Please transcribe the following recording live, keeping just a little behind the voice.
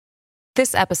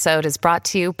This episode is brought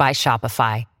to you by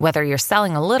Shopify. Whether you're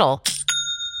selling a little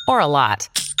or a lot,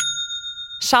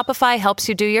 Shopify helps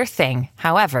you do your thing,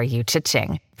 however you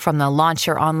cha-ching. From the launch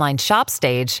your online shop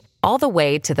stage, all the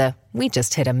way to the we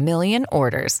just hit 1 million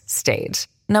orders stage.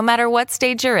 No matter what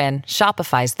stage you're in,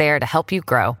 Shopify's there to help you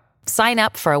grow. Sign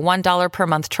up for a $1 per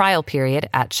month trial period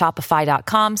at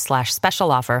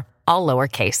shopify.com/special offer, all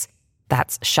lowercase.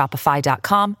 That's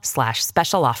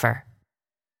shopify.com/special offer.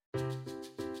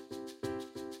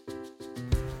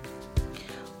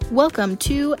 Welcome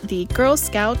to the Girl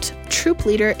Scout Troop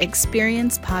Leader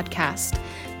Experience podcast.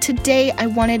 Today, I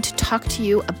wanted to talk to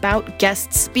you about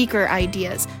guest speaker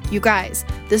ideas. You guys,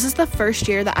 this is the first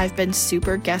year that I've been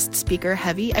super guest speaker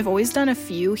heavy. I've always done a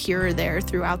few here or there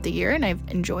throughout the year, and I've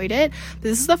enjoyed it. But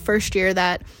this is the first year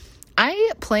that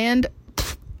I planned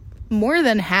more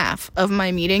than half of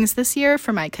my meetings this year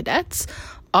for my cadets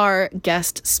are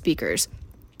guest speakers.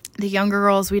 The younger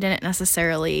girls, we didn't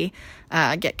necessarily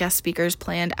get guest speakers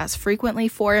planned as frequently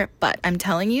for, but I'm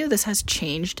telling you, this has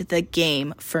changed the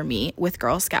game for me with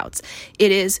Girl Scouts.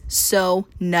 It is so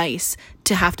nice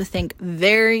to have to think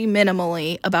very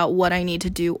minimally about what I need to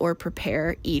do or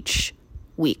prepare each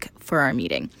week for our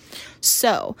meeting.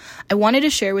 So I wanted to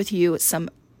share with you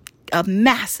a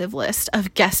massive list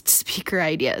of guest speaker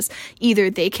ideas. Either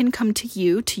they can come to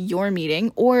you, to your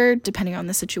meeting, or depending on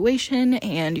the situation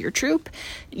and your troop,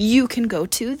 you can go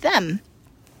to them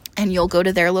and you'll go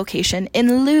to their location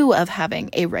in lieu of having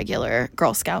a regular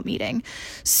Girl Scout meeting.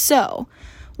 So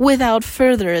without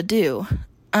further ado,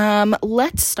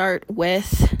 let's start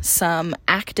with some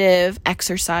active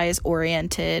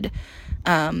exercise-oriented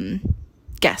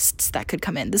guests that could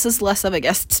come in. This is less of a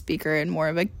guest speaker and more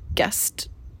of a guest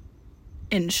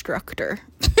instructor.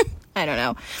 I don't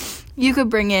know. You could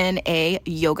bring in a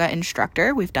yoga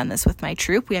instructor. We've done this with my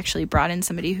troop. We actually brought in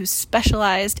somebody who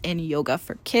specialized in yoga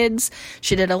for kids.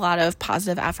 She did a lot of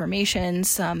positive affirmations,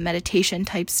 some meditation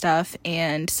type stuff,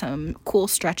 and some cool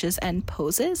stretches and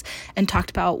poses, and talked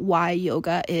about why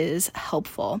yoga is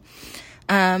helpful.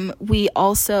 We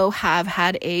also have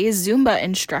had a Zumba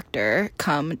instructor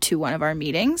come to one of our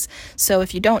meetings. So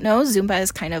if you don't know, Zumba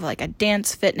is kind of like a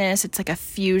dance fitness. It's like a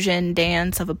fusion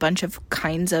dance of a bunch of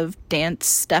kinds of dance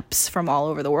steps from all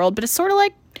over the world, but it's sort of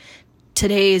like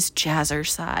today's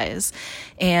jazzercise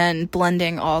and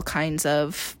blending all kinds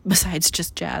of, besides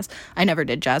just jazz. I never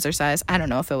did jazzercise. I don't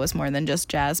know if it was more than just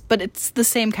jazz, but it's the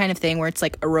same kind of thing where it's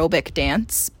like aerobic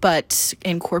dance, but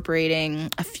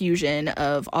incorporating a fusion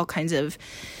of all kinds of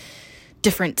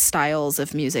different styles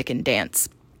of music and dance.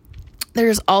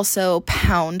 There's also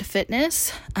Pound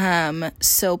Fitness.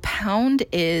 So Pound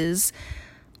is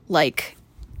like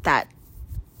that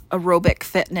aerobic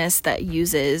fitness that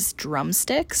uses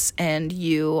drumsticks, and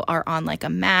you are on like a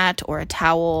mat or a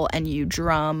towel and you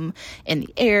drum in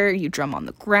the air, you drum on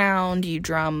the ground, you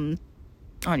drum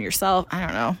on yourself. I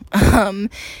don't know.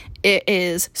 It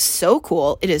is so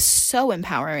cool. It is so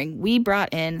empowering. We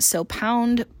brought in, so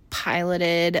Pound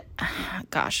piloted,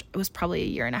 it was probably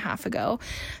 1.5 years ago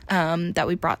that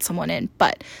we brought someone in,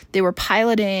 but they were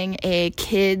piloting a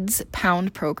kids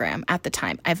Pound program at the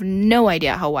time. I have no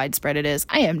idea how widespread it is.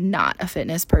 I am not a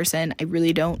fitness person. I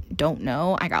really don't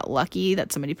know. I got lucky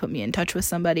that somebody put me in touch with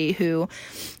somebody who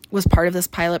was part of this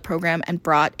pilot program and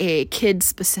brought a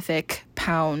kid-specific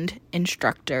Pound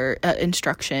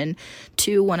instruction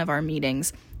to one of our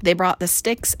meetings. They brought the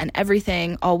sticks and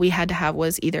everything. All we had to have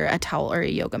was either a towel or a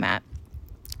yoga mat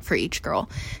for each girl.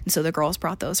 And so the girls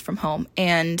brought those from home,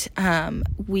 and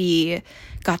we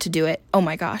got to do it. Oh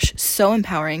my gosh, so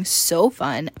empowering, so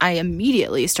fun. I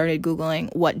immediately started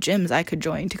Googling what gyms I could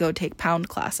join to go take Pound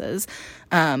classes.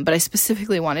 But I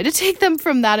specifically wanted to take them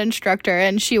from that instructor,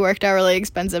 and she worked at really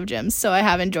expensive gyms, so I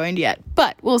haven't joined yet,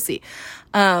 but we'll see.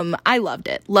 I loved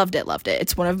it.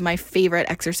 It's one of my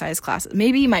favorite exercise classes,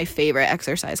 maybe my favorite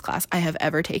exercise class I have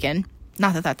ever taken.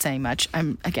 Not that that's saying much.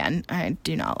 I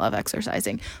do not love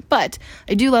exercising, but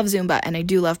I do love Zumba and I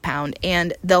do love Pound,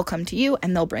 and they'll come to you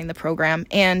and they'll bring the program,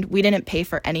 and we didn't pay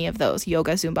for any of those,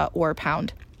 yoga, Zumba, or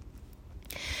Pound.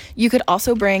 You could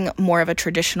also bring more of a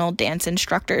traditional dance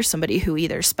instructor, somebody who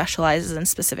either specializes in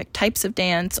specific types of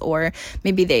dance, or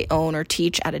maybe they own or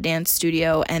teach at a dance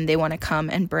studio and they want to come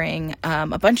and bring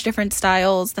a bunch of different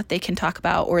styles that they can talk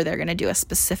about, or they're going to do a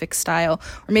specific style,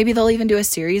 or maybe they'll even do a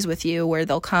series with you where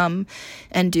they'll come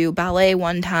and do ballet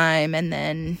one time and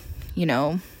then,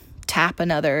 tap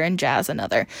another and jazz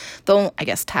another. Though I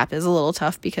guess tap is a little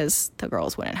tough because the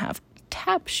girls wouldn't have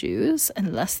tap shoes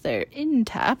unless they're in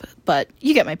tap, but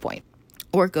you get my point.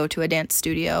 Or go to a dance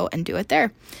studio and do it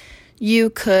there.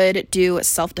 You could do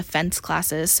self-defense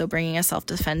classes, so bringing a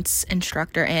self-defense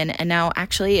instructor in. And now,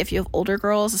 actually, if you have older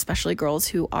girls, especially girls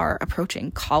who are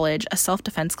approaching college, a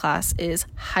self-defense class is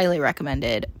highly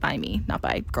recommended by me, not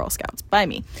by Girl Scouts, by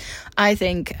me. I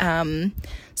think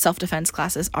self-defense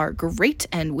classes are great,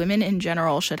 and women in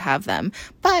general should have them.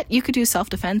 But you could do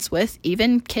self-defense with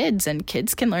even kids, and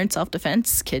kids can learn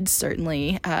self-defense. Kids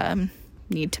certainly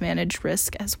need to manage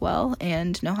risk as well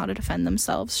and know how to defend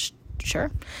themselves.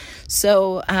 Sure.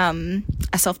 So,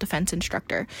 a self-defense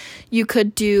instructor. You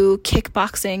could do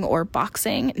kickboxing or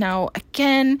boxing. Now,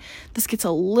 again, this gets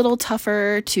a little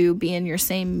tougher to be in your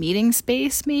same meeting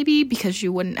space, maybe, because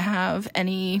you wouldn't have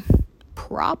any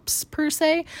props per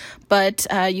se, but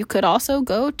you could also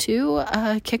go to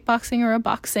a kickboxing or a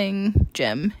boxing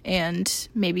gym and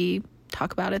maybe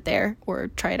talk about it there or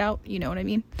try it out. You know what I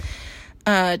mean?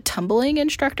 Tumbling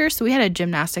instructor. So we had a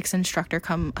gymnastics instructor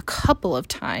come a couple of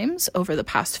times over the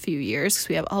past few years because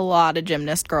we have a lot of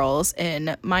gymnast girls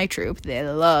in my troop. They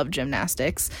love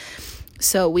gymnastics.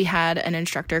 So we had an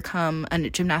instructor come, a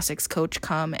gymnastics coach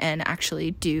come and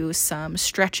actually do some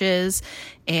stretches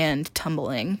and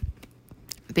tumbling.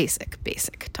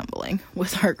 Basic tumbling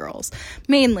with our girls.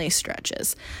 Mainly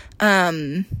stretches.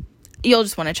 You'll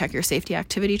just want to check your safety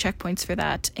activity checkpoints for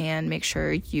that and make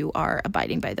sure you are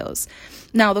abiding by those.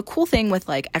 Now, the cool thing with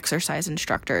like exercise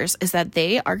instructors is that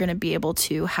they are going to be able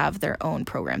to have their own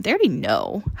program. They already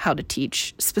know how to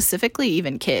teach, specifically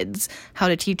even kids, how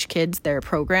to teach kids their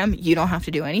program. You don't have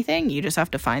to do anything. You just have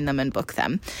to find them and book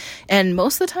them. And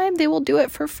most of the time they will do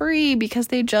it for free because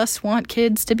they just want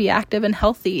kids to be active and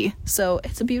healthy. So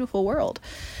it's a beautiful world.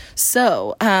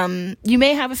 So, you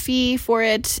may have a fee for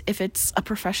it if it's a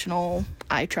professional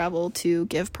I travel to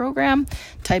give program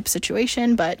type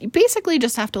situation, but you basically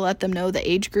just have to let them know the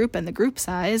age group and the group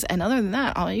size. And other than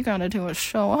that, all you gotta do is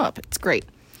show up. It's great.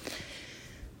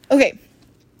 Okay.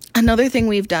 Another thing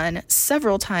we've done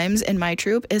several times in my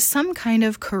troop is some kind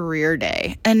of career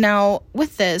day. And now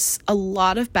with this, a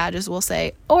lot of badges will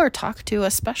say, or talk to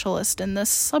a specialist in this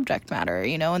subject matter,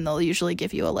 and they'll usually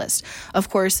give you a list. Of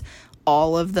course,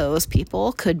 all of those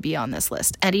people could be on this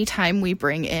list. Anytime we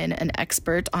bring in an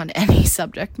expert on any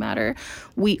subject matter,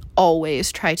 we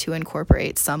always try to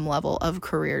incorporate some level of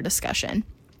career discussion.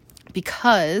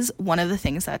 Because one of the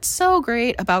things that's so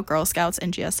great about Girl Scouts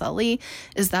and GSLE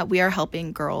is that we are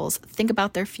helping girls think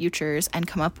about their futures and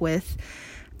come up with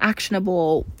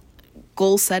actionable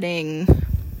goal-setting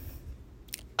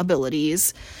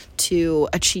abilities to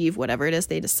achieve whatever it is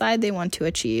they decide they want to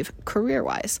achieve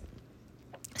career-wise.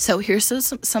 So here's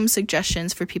some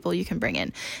suggestions for people you can bring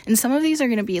in. And some of these are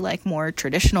going to be like more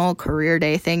traditional career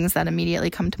day things that immediately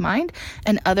come to mind.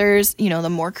 And others, the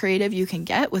more creative you can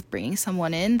get with bringing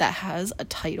someone in that has a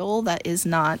title that is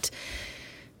not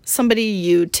somebody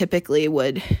you typically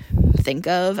would think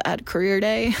of at career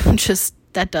day, just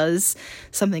that does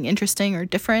something interesting or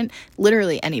different.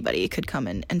 Literally anybody could come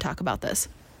in and talk about this.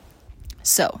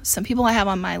 So some people I have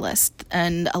on my list,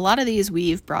 and a lot of these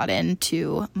we've brought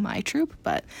into my troop,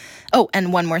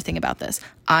 and one more thing about this.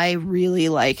 I really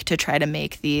like to try to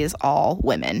make these all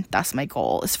women. That's my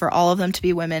goal, is for all of them to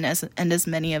be women and as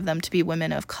many of them to be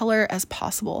women of color as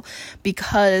possible,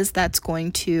 because that's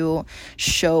going to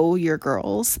show your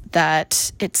girls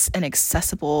that it's an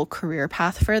accessible career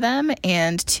path for them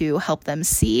and to help them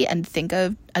see and think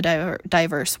of a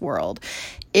diverse world.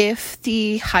 If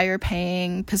the higher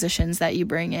paying positions that you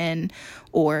bring in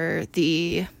or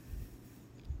the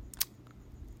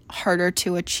harder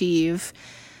to achieve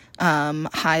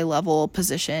high level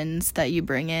positions that you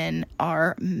bring in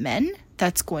are men,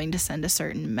 that's going to send a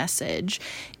certain message.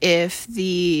 If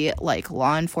the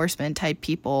law enforcement type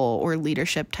people or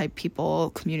leadership type people,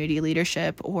 community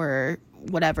leadership or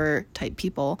whatever type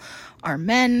people are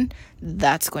men,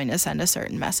 that's going to send a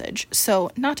certain message.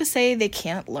 So not to say they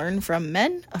can't learn from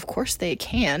men. Of course they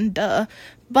can, duh.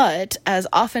 But as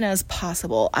often as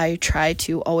possible, I try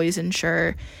to always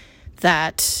ensure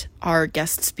that our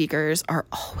guest speakers are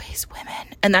always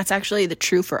women. And that's actually the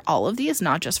true for all of these,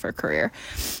 not just for career.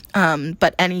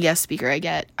 But any guest speaker I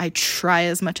get, I try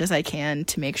as much as I can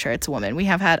to make sure it's a woman. We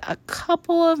have had a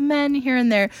couple of men here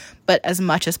and there, but as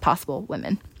much as possible,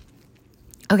 women.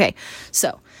 Okay,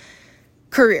 so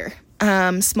career.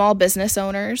 Small business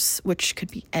owners, which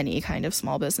could be any kind of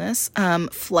small business,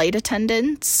 flight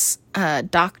attendants,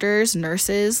 doctors,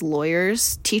 nurses,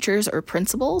 lawyers, teachers, or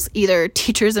principals, either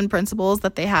teachers and principals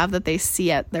that they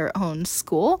see at their own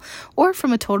school or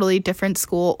from a totally different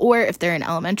school, or if they're in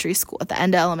elementary school, at the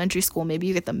end of elementary school, maybe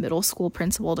you get the middle school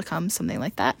principal to come, something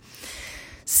like that.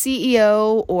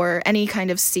 CEO or any kind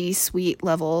of C-suite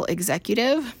level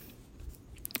executive.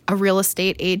 a real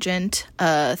estate agent,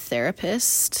 a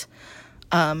therapist,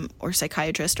 or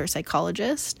psychiatrist or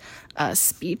psychologist, a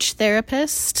speech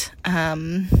therapist,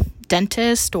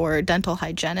 dentist or dental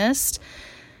hygienist,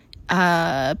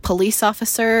 police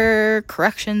officer,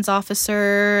 corrections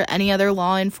officer, any other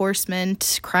law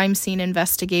enforcement, crime scene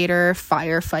investigator,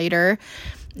 firefighter,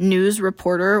 news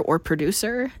reporter or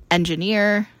producer,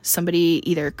 engineer, somebody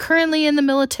either currently in the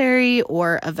military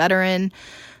or a veteran,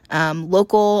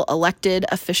 local elected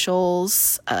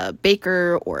officials, a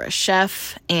baker or a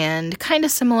chef, and kind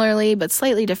of similarly but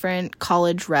slightly different,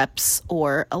 college reps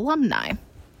or alumni.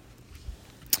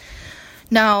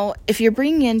 Now, if you're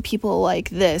bringing in people like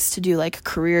this to do like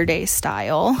career day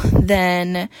style,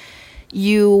 then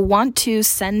you want to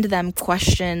send them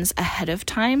questions ahead of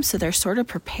time so they're sort of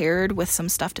prepared with some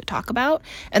stuff to talk about.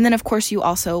 And then, of course, you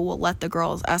also will let the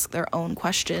girls ask their own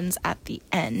questions at the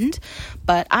end.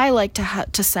 But I like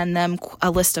to send them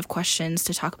a list of questions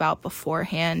to talk about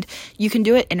beforehand. You can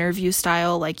do it interview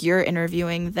style, like you're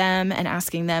interviewing them and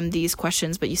asking them these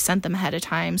questions, but you sent them ahead of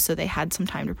time so they had some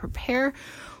time to prepare.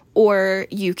 Or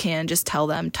you can just tell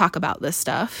them, talk about this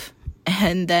stuff,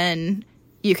 and then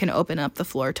you can open up the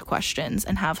floor to questions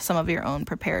and have some of your own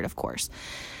prepared, of course,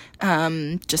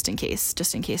 just in case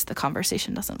the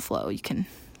conversation doesn't flow. You can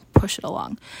push it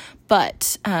along.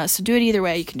 But so do it either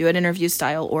way. You can do it interview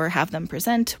style or have them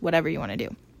present, whatever you want to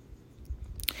do.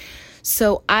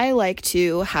 So I like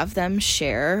to have them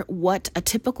share what a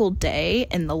typical day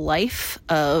in the life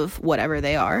of whatever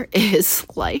they are is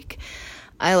like.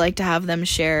 I like to have them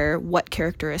share what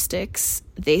characteristics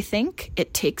they think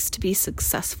it takes to be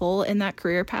successful in that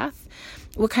career path,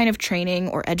 what kind of training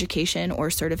or education or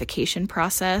certification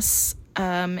process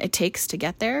it takes to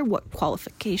get there, what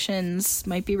qualifications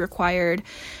might be required.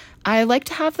 I like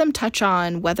to have them touch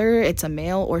on whether it's a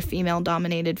male or female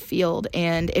dominated field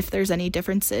and if there's any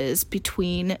differences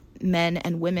between men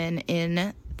and women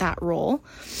in that role.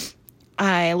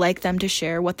 I like them to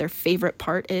share what their favorite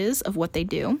part is of what they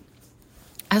do,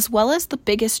 as well as the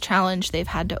biggest challenge they've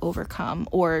had to overcome,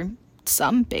 or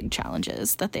some big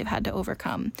challenges that they've had to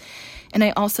overcome. And I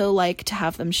also like to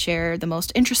have them share the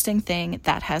most interesting thing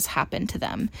that has happened to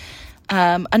them.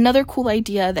 Another cool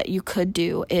idea that you could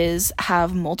do is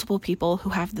have multiple people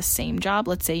who have the same job.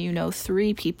 Let's say you know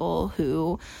 3 people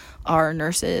who are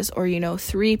nurses, or you know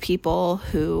 3 people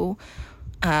who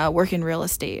work in real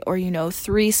estate, or you know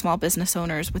 3 small business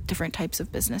owners with different types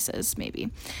of businesses maybe,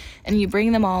 and you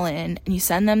bring them all in and you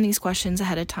send them these questions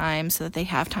ahead of time so that they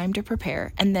have time to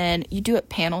prepare, and then you do it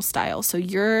panel style. So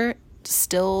you're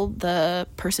still the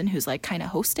person who's like kind of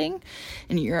hosting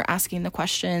and you're asking the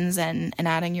questions and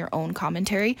adding your own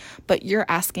commentary, but you're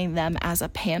asking them as a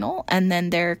panel and then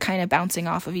they're kind of bouncing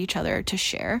off of each other to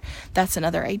share. That's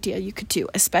another idea you could do,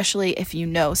 especially if you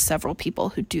know several people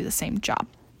who do the same job.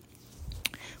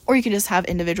 Or you can just have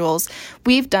individuals.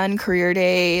 We've done career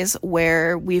days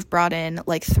where we've brought in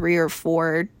like 3 or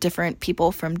 4 different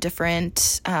people from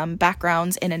different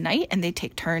backgrounds in a night, and they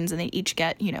take turns and they each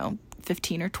get,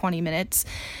 15 or 20 minutes,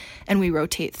 and we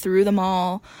rotate through them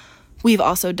all. We've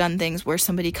also done things where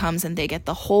somebody comes and they get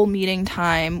the whole meeting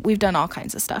time. We've done all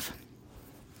kinds of stuff.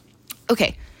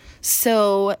 Okay,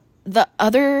 so the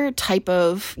other type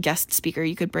of guest speaker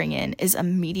you could bring in is a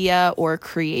media or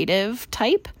creative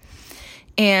type.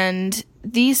 And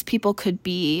these people could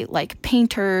be like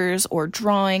painters or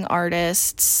drawing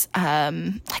artists,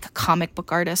 like a comic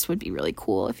book artist would be really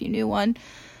cool if you knew one,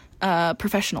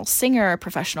 professional singer,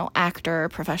 professional actor,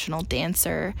 professional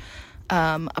dancer,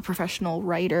 a professional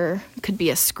writer, could be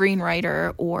a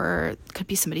screenwriter, or could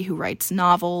be somebody who writes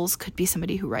novels, could be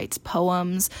somebody who writes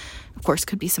poems, of course,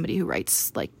 could be somebody who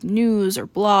writes like news or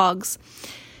blogs.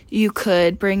 You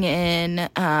could bring in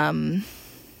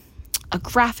a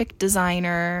graphic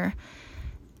designer.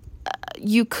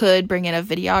 You could bring in a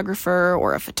videographer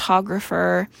or a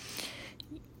photographer.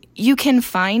 You can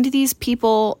find these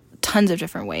people tons of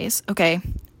different ways, okay?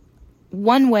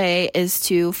 One way is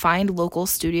to find local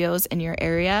studios in your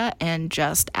area and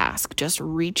just ask. Just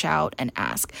reach out and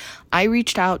ask. I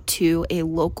reached out to a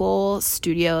local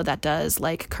studio that does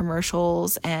like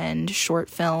commercials and short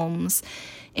films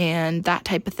and that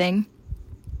type of thing,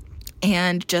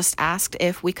 and just asked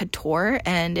if we could tour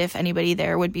and if anybody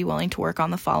there would be willing to work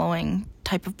on the following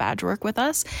type of badge work with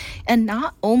us. And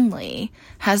not only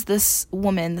has this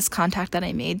woman, this contact that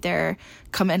I made there,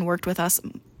 come and worked with us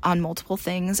on multiple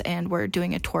things, and we're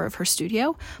doing a tour of her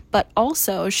studio. But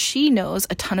also, she knows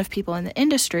a ton of people in the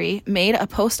industry, made a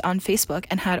post on Facebook,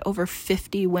 and had over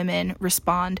 50 women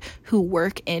respond who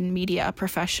work in media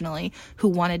professionally who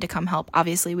wanted to come help.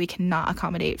 Obviously, we cannot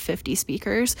accommodate 50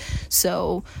 speakers,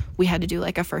 so we had to do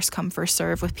like a first come, first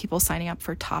serve with people signing up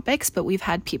for topics. But we've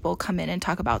had people come in and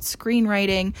talk about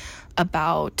screenwriting,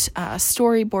 about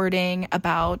storyboarding,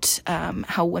 about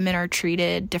how women are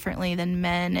treated differently than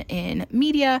men in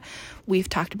media. We've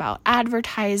talked about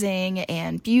advertising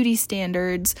and beauty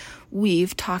standards.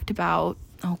 We've talked about,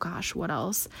 oh gosh, what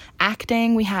else?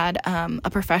 Acting. We had a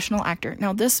professional actor.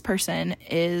 Now, this person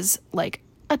is like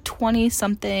a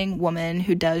 20-something woman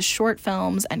who does short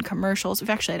films and commercials. We've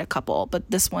actually had a couple,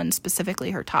 but this one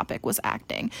specifically, her topic was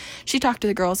acting. She talked to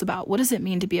the girls about what does it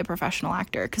mean to be a professional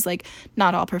actor, because like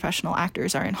not all professional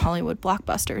actors are in Hollywood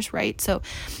blockbusters, right? So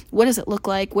what does it look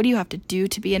like? What do you have to do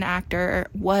to be an actor?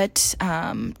 What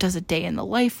does a day in the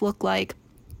life look like?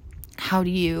 How do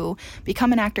you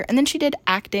become an actor? And then she did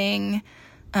acting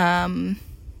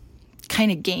kind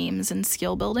of games and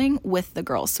skill building with the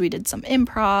girls. So we did some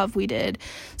improv, we did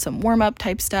some warm-up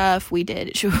type stuff, we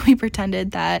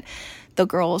pretended that the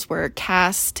girls were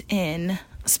cast in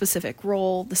a specific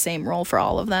role, the same role for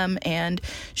all of them, and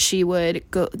she would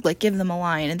go like give them a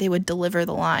line, and they would deliver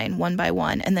the line one by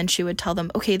one, and then she would tell them,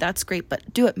 okay, that's great,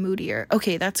 but do it moodier.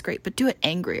 Okay, that's great, but do it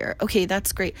angrier. Okay,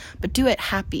 that's great, but do it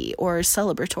happy or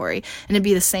celebratory. And it'd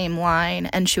be the same line,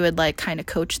 and she would like kind of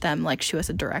coach them like she was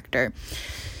a director.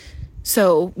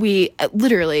 So we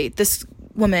literally, this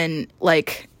woman,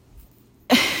 like,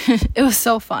 it was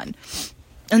so fun.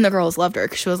 And the girls loved her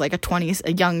because she was like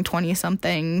a young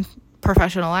 20-something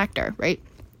professional actor, right?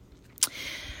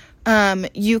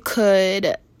 You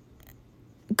could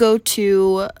go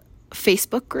to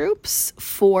Facebook groups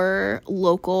for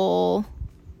local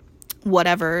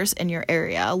whatevers in your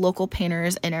area, local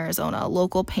painters in Arizona,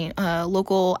 local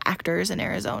actors in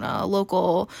Arizona,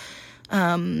 local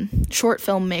short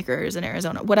filmmakers in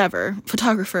Arizona, whatever,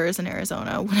 photographers in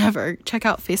Arizona, whatever. Check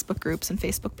out Facebook groups and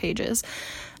Facebook pages.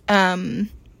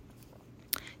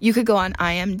 You could go on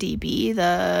IMDb,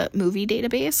 the movie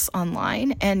database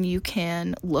online, and you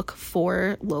can look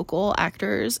for local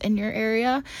actors in your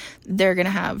area. They're going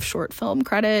to have short film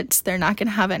credits. They're not going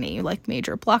to have any like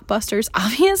major blockbusters.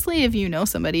 Obviously, if you know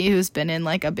somebody who's been in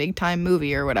like a big time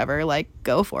movie or whatever, like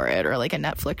go for it, or like a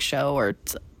Netflix show or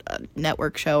a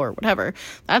network show or whatever,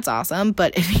 that's awesome.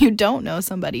 But if you don't know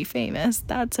somebody famous,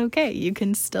 that's okay. You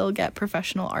can still get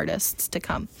professional artists to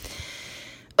come.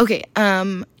 Okay,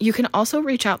 you can also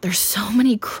reach out. There's so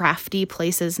many crafty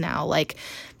places now, like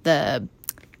the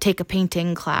take a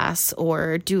painting class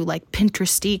or do like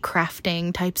Pinteresty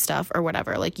crafting type stuff or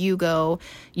whatever. Like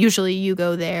usually you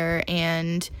go there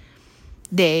and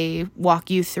they walk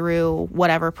you through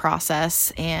whatever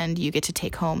process and you get to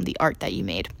take home the art that you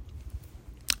made.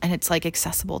 And it's like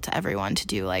accessible to everyone to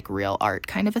do like real art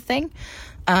kind of a thing.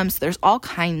 So there's all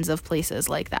kinds of places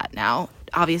like that now.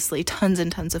 Obviously, tons and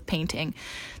tons of painting.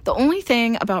 The only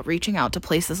thing about reaching out to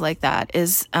places like that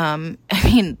is,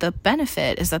 the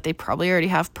benefit is that they probably already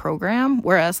have program,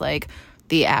 whereas like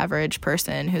the average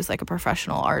person who's like a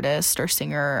professional artist or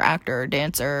singer, actor,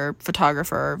 dancer,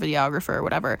 photographer, videographer,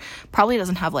 whatever, probably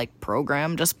doesn't have like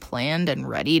program just planned and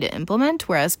ready to implement,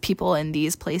 whereas people in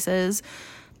these places,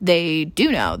 they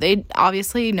do know. They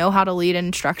obviously know how to lead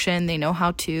instruction. They know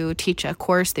how to teach a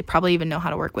course. They probably even know how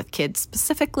to work with kids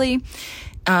specifically.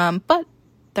 But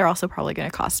they're also probably going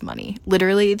to cost money.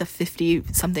 Literally, the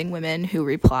 50-something women who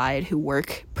replied who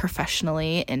work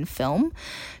professionally in film,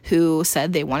 who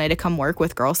said they wanted to come work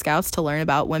with Girl Scouts to learn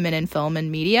about women in film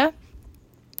and media,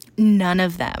 none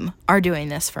of them are doing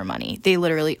this for money. They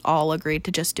literally all agreed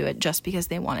to just do it just because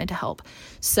they wanted to help.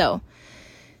 So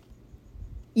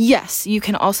yes, you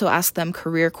can also ask them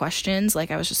career questions,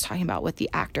 like I was just talking about with the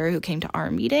actor who came to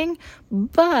our meeting,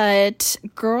 but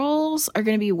girls are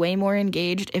going to be way more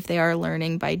engaged if they are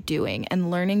learning by doing,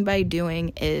 and learning by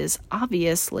doing is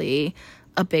obviously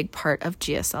a big part of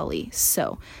GSLE.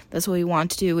 So that's what we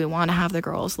want to do. We want to have the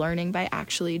girls learning by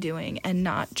actually doing and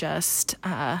not just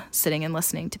sitting and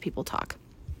listening to people talk.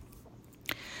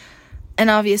 And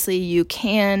obviously you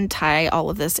can tie all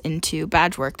of this into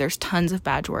badge work. There's tons of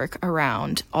badge work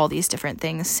around all these different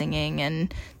things, singing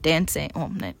and dancing.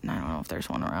 Well, I don't know if there's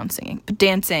one around singing, but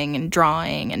dancing and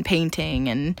drawing and painting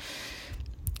and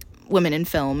women in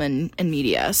film and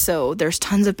media. So there's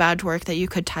tons of badge work that you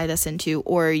could tie this into,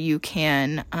 or you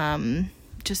can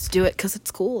just do it because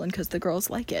it's cool and because the girls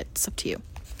like it. It's up to you.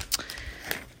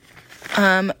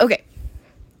 Okay.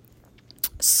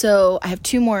 So I have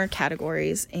 2 more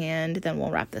categories and then we'll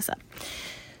wrap this up.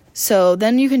 So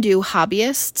then you can do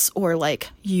hobbyists or like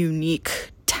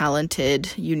unique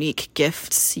talented, unique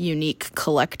gifts, unique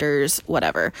collectors,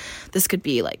 whatever. This could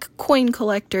be like coin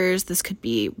collectors. This could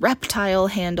be reptile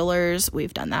handlers.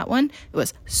 We've done that one. It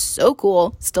was so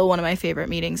cool. Still one of my favorite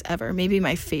meetings ever. Maybe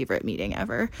my favorite meeting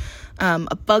ever.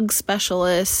 A bug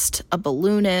specialist, a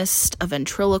balloonist, a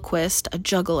ventriloquist, a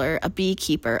juggler, a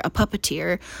beekeeper, a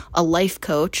puppeteer, a life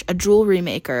coach, a jewelry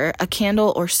maker, a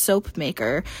candle or soap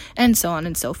maker, and so on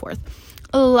and so forth.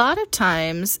 A lot of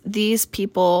times, these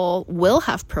people will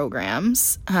have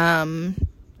programs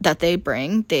that they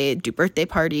bring. They do birthday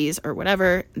parties or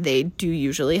whatever. They do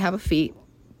usually have a fee.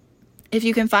 If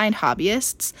you can find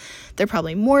hobbyists, they're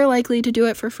probably more likely to do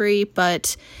it for free.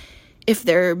 But if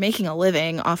they're making a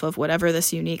living off of whatever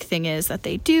this unique thing is that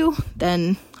they do,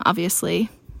 then obviously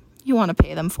you want to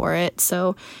pay them for it.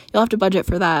 So you'll have to budget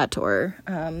for that, or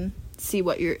see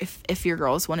what if your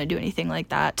girls want to do anything like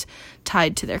that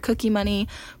tied to their cookie money.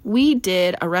 We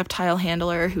did a reptile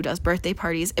handler who does birthday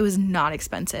parties. It was not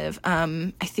expensive.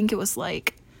 I think it was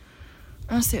like,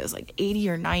 I want to say it was like $80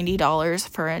 or $90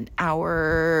 for an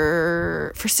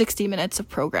hour, for 60 minutes of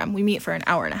program. We meet for an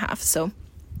hour and a half. So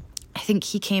I think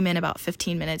he came in about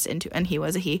 15 minutes into, and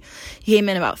he came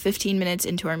in about 15 minutes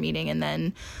into our meeting. And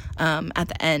then at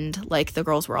the end, like, the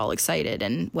girls were all excited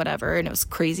and whatever, and it was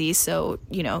crazy. So,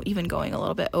 you know, even going a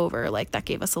little bit over, like, that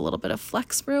gave us a little bit of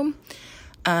flex room.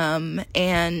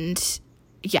 And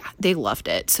yeah, they loved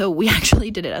it. So we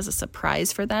actually did it as a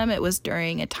surprise for them. It was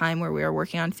during a time where we were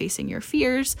working on facing your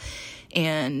fears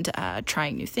and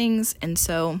trying new things. And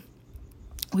so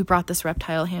we brought this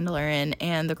reptile handler in,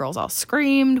 and the girls all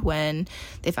screamed when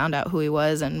they found out who he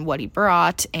was and what he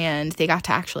brought, and they got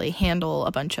to actually handle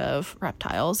a bunch of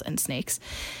reptiles and snakes,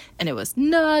 and it was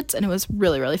nuts, and it was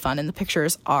really, really fun, and the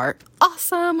pictures are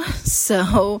awesome.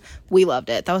 So we loved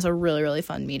it. That was a really, really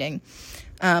fun meeting.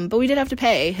 But we did have to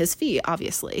pay his fee,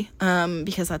 obviously,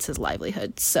 because that's his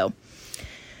livelihood. So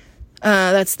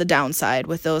that's the downside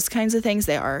with those kinds of things.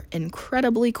 They are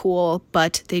incredibly cool,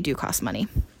 but they do cost money.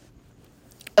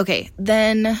 Okay,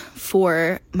 then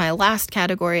for my last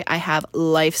category, I have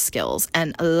life skills,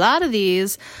 and a lot of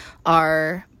these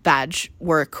are badge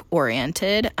work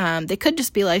oriented. They could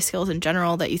just be life skills in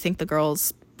general that you think the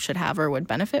girls should have or would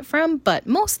benefit from, but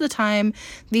most of the time,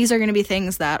 these are going to be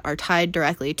things that are tied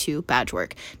directly to badge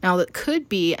work. Now, that could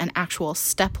be an actual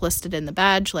step listed in the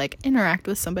badge, like interact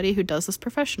with somebody who does this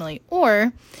professionally,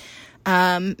 or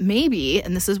maybe,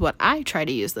 and this is what I try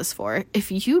to use this for,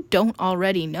 if you don't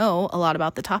already know a lot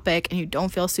about the topic and you don't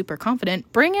feel super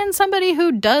confident, bring in somebody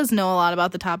who does know a lot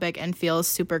about the topic and feels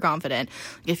super confident.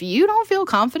 If you don't feel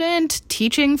confident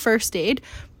teaching first aid,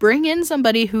 bring in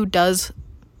somebody who does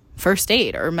first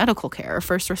aid or medical care or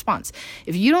first response.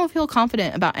 If you don't feel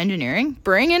confident about engineering,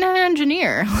 bring in an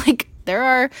engineer. Like, there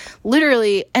are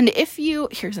literally, and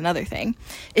here's another thing,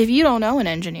 if you don't know an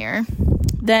engineer,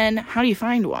 then how do you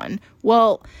find one?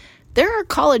 Well, there are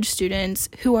college students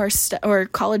who are, or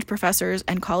college professors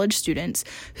and college students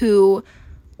who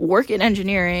work in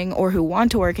engineering, or who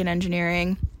want to work in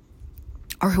engineering,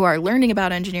 or who are learning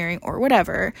about engineering or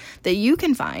whatever, that you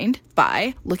can find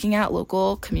by looking at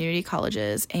local community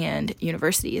colleges and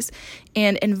universities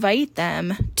and invite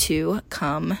them to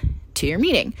come to your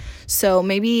meeting. So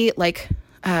maybe like,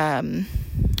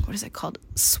 what is it called?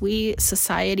 SWE,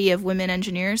 Society of Women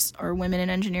Engineers, or Women in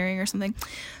Engineering or something.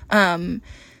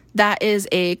 That is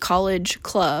a college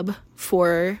club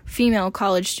for female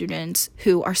college students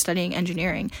who are studying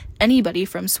engineering. Anybody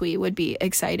from SWE would be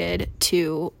excited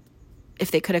to,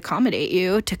 if they could accommodate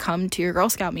you, to come to your Girl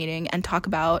Scout meeting and talk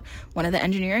about one of the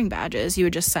engineering badges. You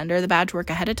would just send her the badge work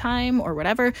ahead of time or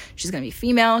whatever. She's going to be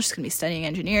female. She's going to be studying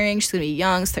engineering. She's going to be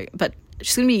young, but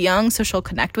she's going to be young, so she'll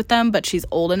connect with them, but she's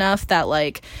old enough that,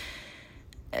 like,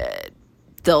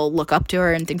 they'll look up to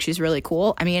her and think she's really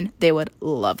cool. I mean, they would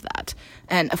love that.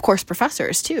 And of course,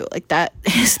 professors too. Like, that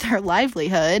is their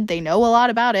livelihood. They know a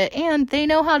lot about it, and they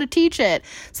know how to teach it.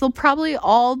 So they'll probably,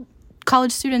 all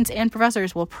college students and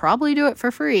professors will probably do it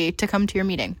for free to come to your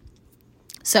meeting.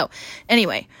 So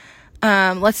anyway,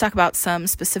 let's talk about some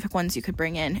specific ones you could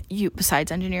bring in,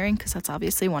 besides engineering, because that's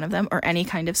obviously one of them, or any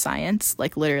kind of science,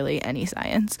 like literally any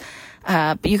science.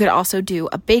 But you could also do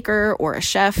a baker or a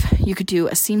chef. You could do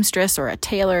a seamstress or a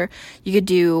tailor. You could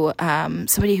do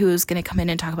somebody who's going to come in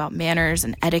and talk about manners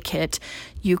and etiquette.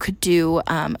 You could do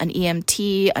an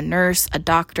EMT, a nurse, a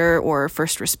doctor, or a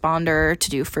first responder to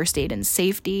do first aid and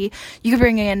safety. You could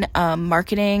bring in a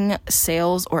marketing,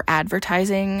 sales, or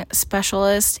advertising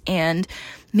specialist, and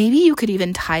maybe you could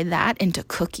even tie that into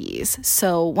cookies.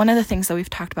 So one of the things that we've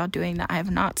talked about doing that I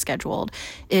have not scheduled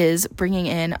is bringing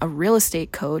in a real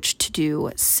estate coach to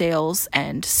do sales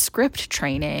and script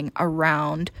training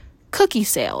around cookie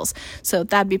sales. So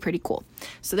that'd be pretty cool.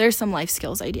 So there's some life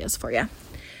skills ideas for you.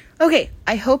 Okay,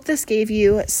 I hope this gave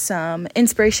you some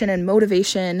inspiration and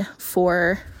motivation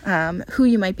for who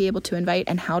you might be able to invite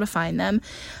and how to find them.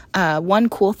 One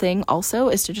cool thing also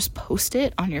is to just post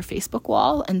it on your Facebook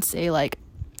wall and say, like,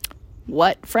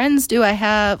 what friends do I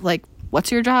have? Like,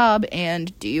 what's your job?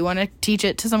 And do you want to teach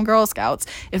it to some Girl Scouts?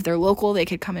 If they're local, they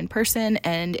could come in person.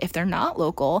 And if they're not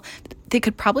local, they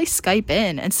could probably Skype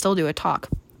in and still do a talk.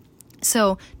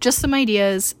 So just some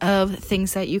ideas of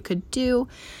things that you could do.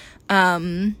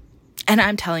 And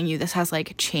I'm telling you, this has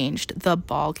like changed the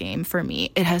ball game for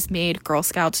me. It has made Girl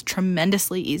Scouts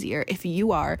tremendously easier. If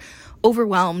you are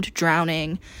overwhelmed,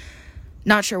 drowning,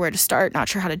 not sure where to start, not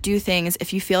sure how to do things,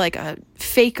 if you feel like a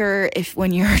faker, if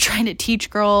when you're trying to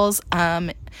teach girls,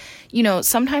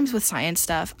 sometimes with science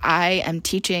stuff, I am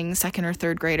teaching second or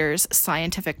third graders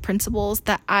scientific principles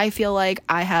that I feel like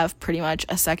I have pretty much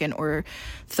a second or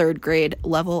third grade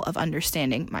level of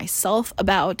understanding myself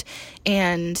about,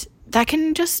 and that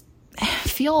can just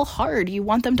feel hard. You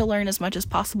want them to learn as much as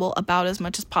possible about as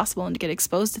much as possible and to get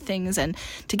exposed to things and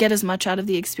to get as much out of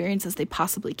the experience as they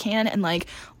possibly can. And like,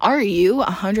 are you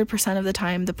 100% of the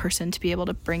time the person to be able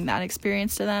to bring that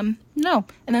experience to them? No.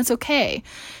 And that's okay.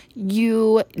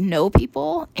 You know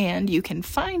people and you can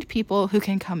find people who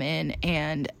can come in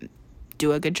and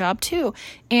do a good job too.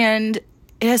 And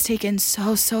it has taken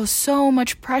so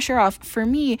much pressure off. For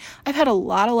me, I've had a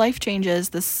lot of life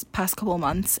changes this past couple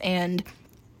months, and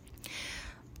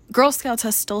Girl Scouts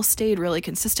has still stayed really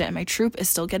consistent, and my troop is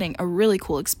still getting a really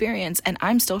cool experience, and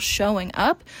I'm still showing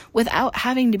up without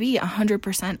having to be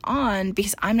 100% on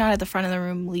because I'm not at the front of the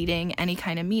room leading any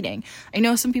kind of meeting. I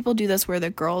know some people do this where the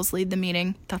girls lead the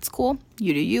meeting. That's cool.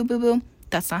 You do you, boo-boo.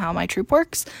 That's not how my troop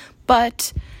works.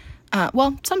 But,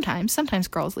 sometimes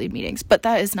girls lead meetings, but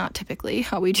that is not typically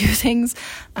how we do things.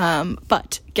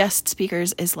 But guest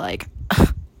speakers is like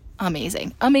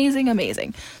amazing.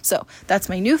 So that's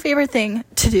my new favorite thing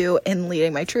to do in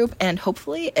leading my troop, and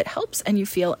hopefully it helps and you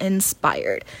feel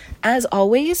inspired. As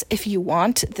always, if you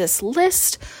want this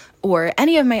list or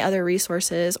any of my other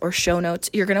resources or show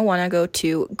notes, you're going to want to go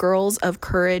to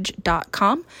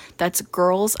girlsofcourage.com. That's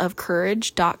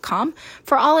girlsofcourage.com.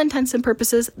 For all intents and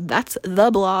purposes, that's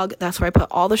the blog. That's where I put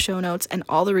all the show notes and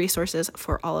all the resources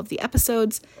for all of the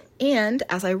episodes. And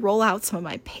as I roll out some of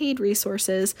my paid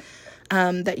resources,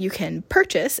 that you can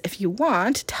purchase if you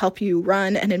want to help you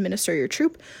run and administer your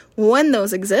troop, when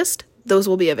those exist, those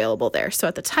will be available there. So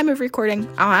at the time of recording,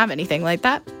 I don't have anything like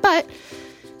that, but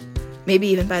maybe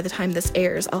even by the time this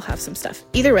airs, I'll have some stuff.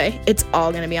 Either way, it's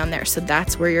all going to be on there. So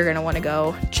that's where you're going to want to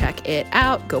go check it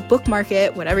out. Go bookmark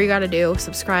it, whatever you got to do.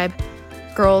 Subscribe,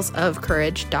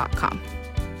 girlsofcourage.com.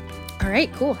 All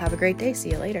right, cool. Have a great day.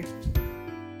 See you later.